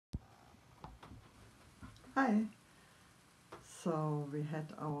Hi. So we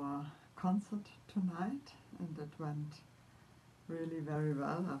had our concert tonight and it went really very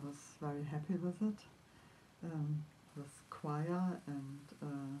well. I was very happy with it. With choir and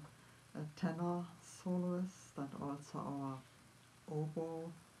a tenor soloist and also our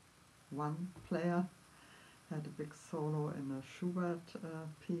oboe one player had a big solo in a Schubert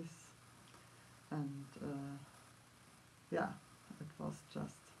piece, and yeah, it was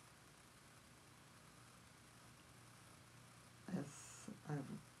just as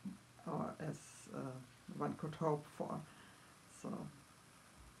as one could hope for. So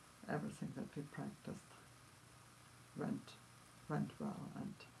everything that we practiced went well,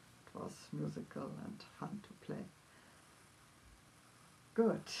 and it was musical and fun to play.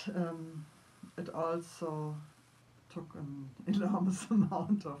 Good. It also took an enormous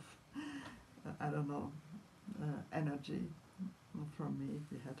amount of I don't know energy from me.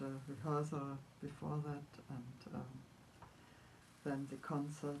 We had a rehearsal before that, and then the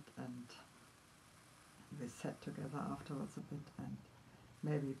concert, and we sat together afterwards a bit, and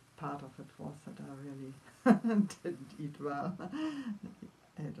maybe part of it was that I really didn't eat well. I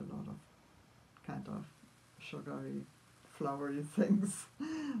ate a lot of kind of sugary, floury things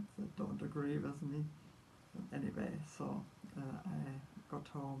that don't agree with me. Anyway, so I got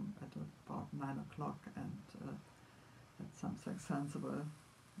home at about 9 o'clock and had something sensible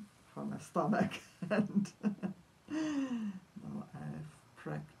for my stomach, and now I've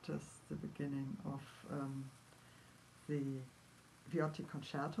practiced the beginning of the viotti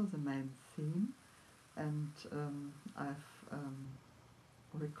concerto, the main theme, and I've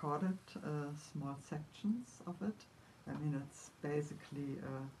recorded small sections of it. I mean, it's basically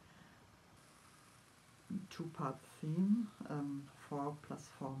a two-part theme,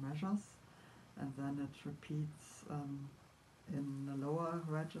 4+4 measures, and then it repeats in the lower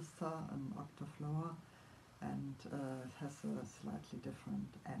register, an octave lower, and it has a slightly different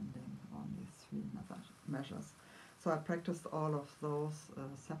ending on these three measures. So I practiced all of those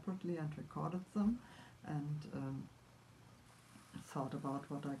separately and recorded them, and thought about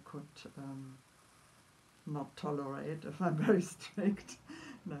what I could not tolerate if I'm very strict,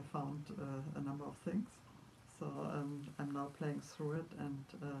 and I found a number of things. So I'm now playing through it, and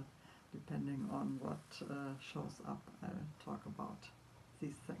depending on what shows up, I'll talk about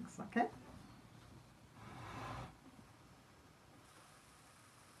these things, okay?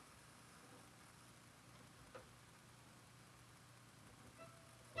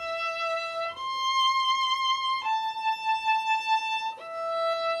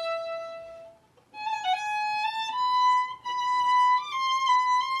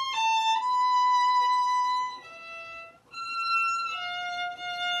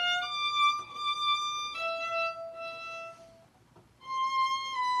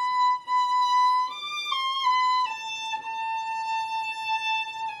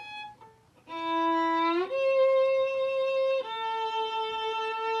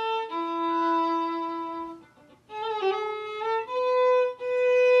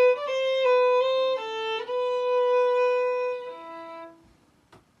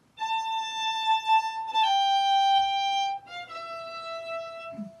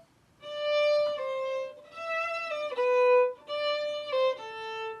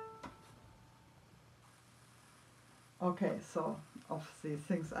 Okay, so of the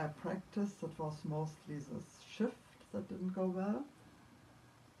things I practiced, it was mostly this shift that didn't go well.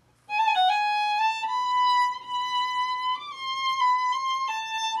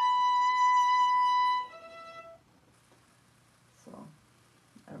 So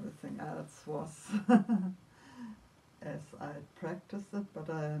everything else was as I practiced it, but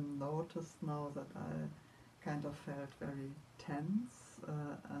I noticed now that I kind of felt very tense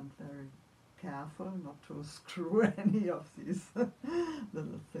and very careful not to screw any of these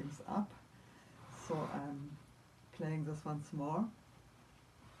little things up. So I'm playing this once more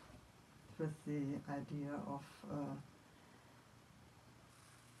with the idea of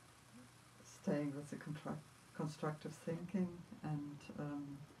staying with the constructive thinking, and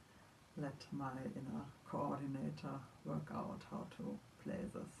let my inner coordinator work out how to play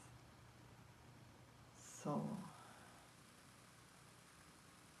this. So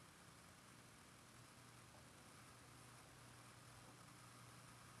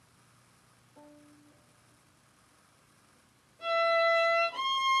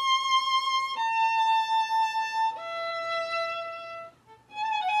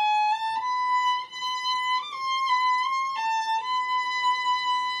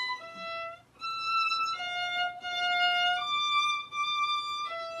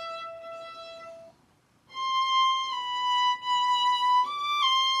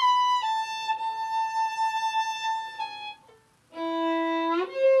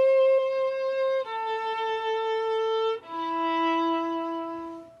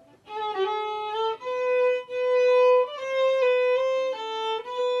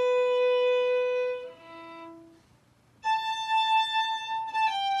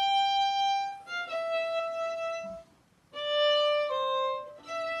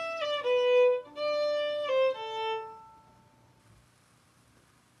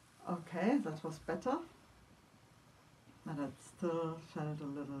Okay, that was better, but it still felt a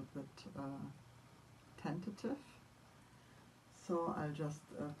little bit tentative. So I'll just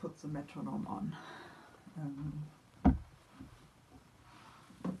put the metronome on.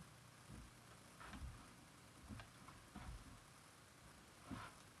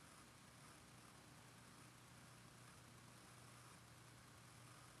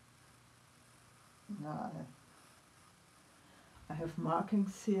 Now I have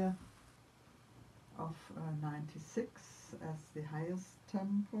markings here of 96 as the highest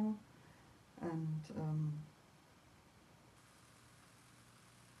tempo, and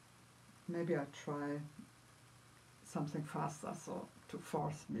maybe I'll try something faster, so to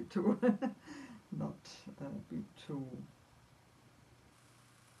force me to not be too,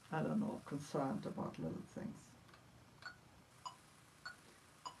 I don't know, concerned about little things.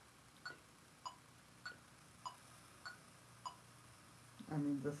 I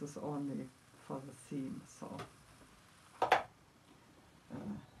mean, this is only for the theme, so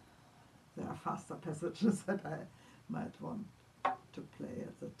there are faster passages that I might want to play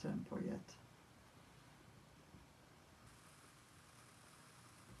at the tempo yet.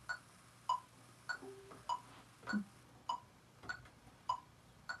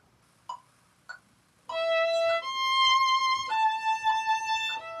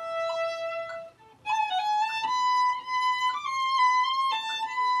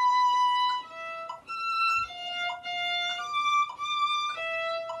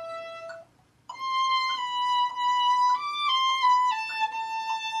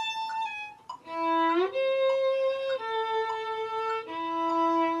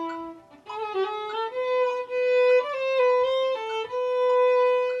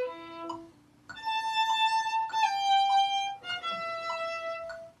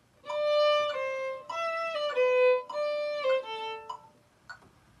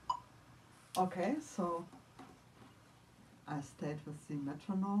 Okay, so I stayed with the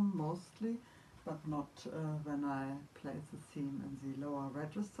metronome mostly, but not when I play the theme in the lower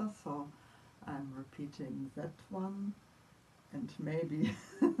register, so I'm repeating that one, and maybe,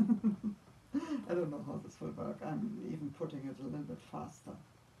 I don't know how this will work, I'm even putting it a little bit faster,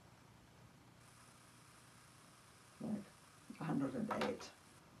 like 108,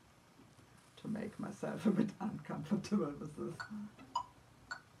 to make myself a bit uncomfortable with this.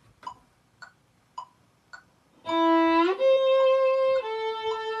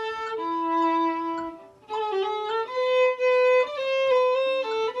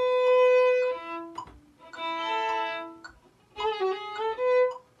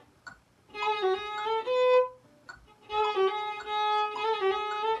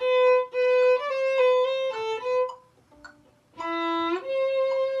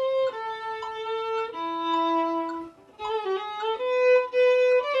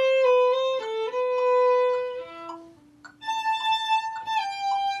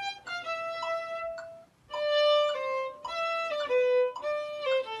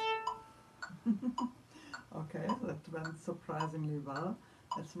 Okay, that went surprisingly well.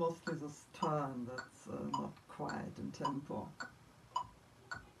 It's mostly this turn that's not quite in tempo.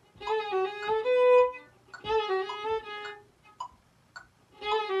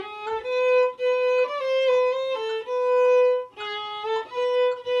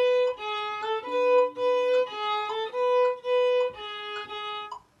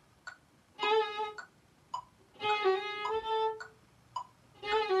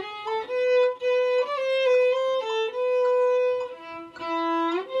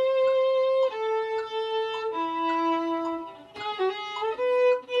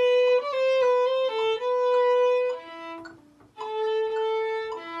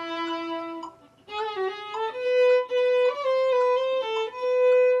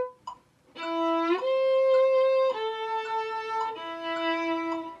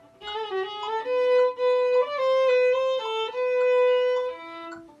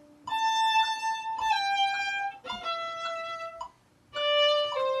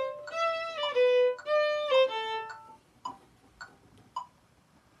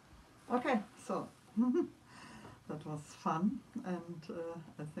 Okay, so that was fun, and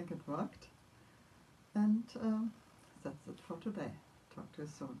I think it worked. And that's it for today. Talk to you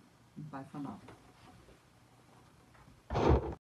soon. Bye for now.